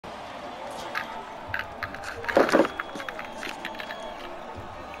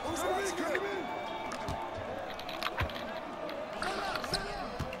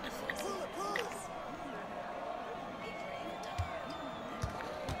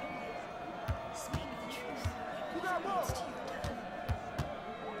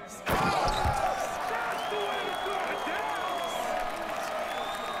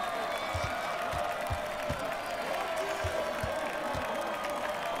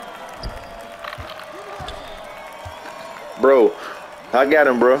Bro, I got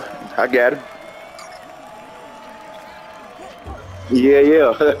him, bro. I got him. Yeah,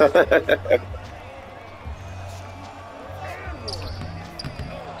 yeah.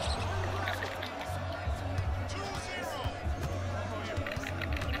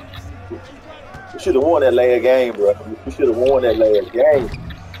 We should have won that last game, bro. We should have won that last game.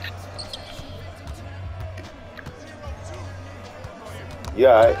 Yeah,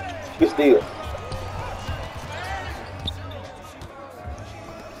 all right. Good steal.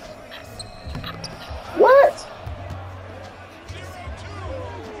 What?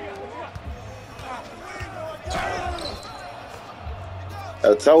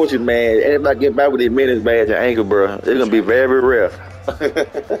 I told you, man. Anybody get back with these minutes badge and ankle, bro, it's gonna be very rough.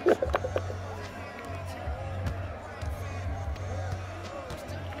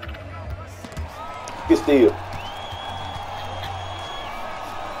 Good steal.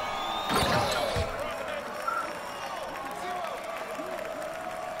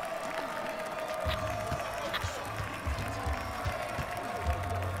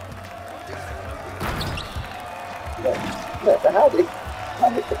 How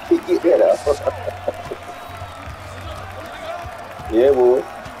did he get that out? Yeah, boy.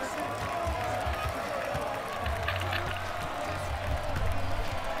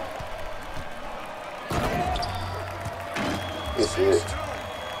 It's it.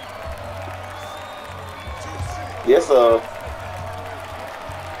 Yes, sir.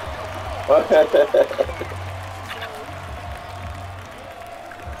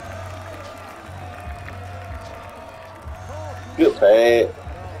 Good pass.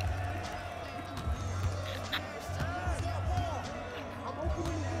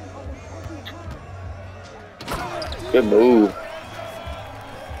 Good move.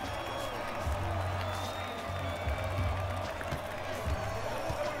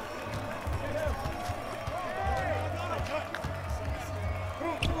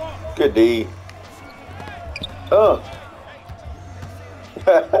 Good D.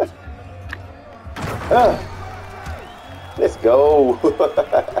 Let's go.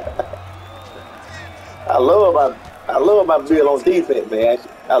 I love my bill on defense, man.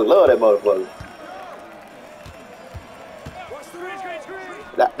 I love that motherfucker.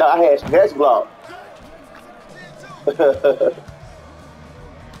 No, I had snatch block.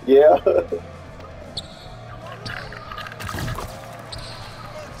 Yeah.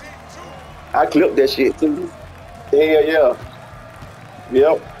 I clipped that shit too. Hell yeah.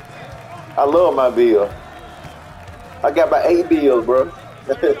 Yep. I love my bill. I got my 8 bills, bro.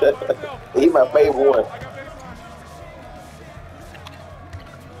 He my favorite one.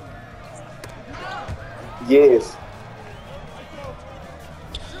 Yes.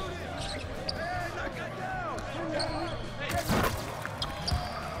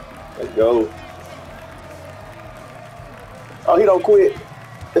 Let's go. Oh, he don't quit.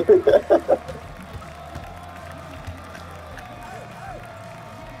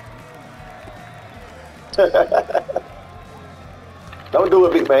 Don't do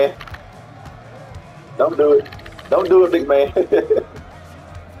it, big man. Don't do it. Don't do it, big man.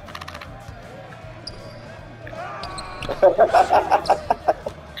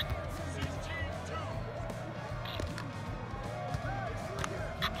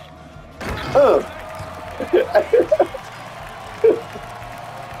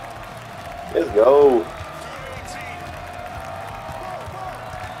 Let's go.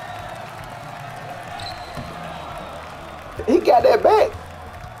 He got that back.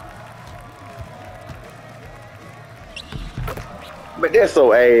 But that's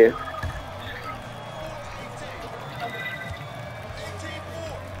so ass.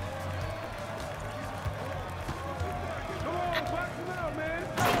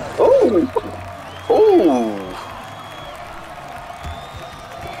 Ooh. Ooh.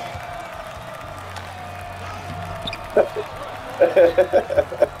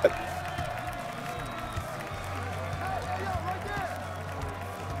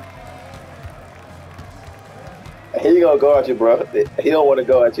 He gonna go at you, bro. He don't want to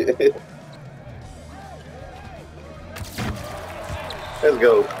go at you. Let's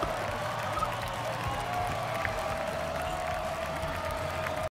go.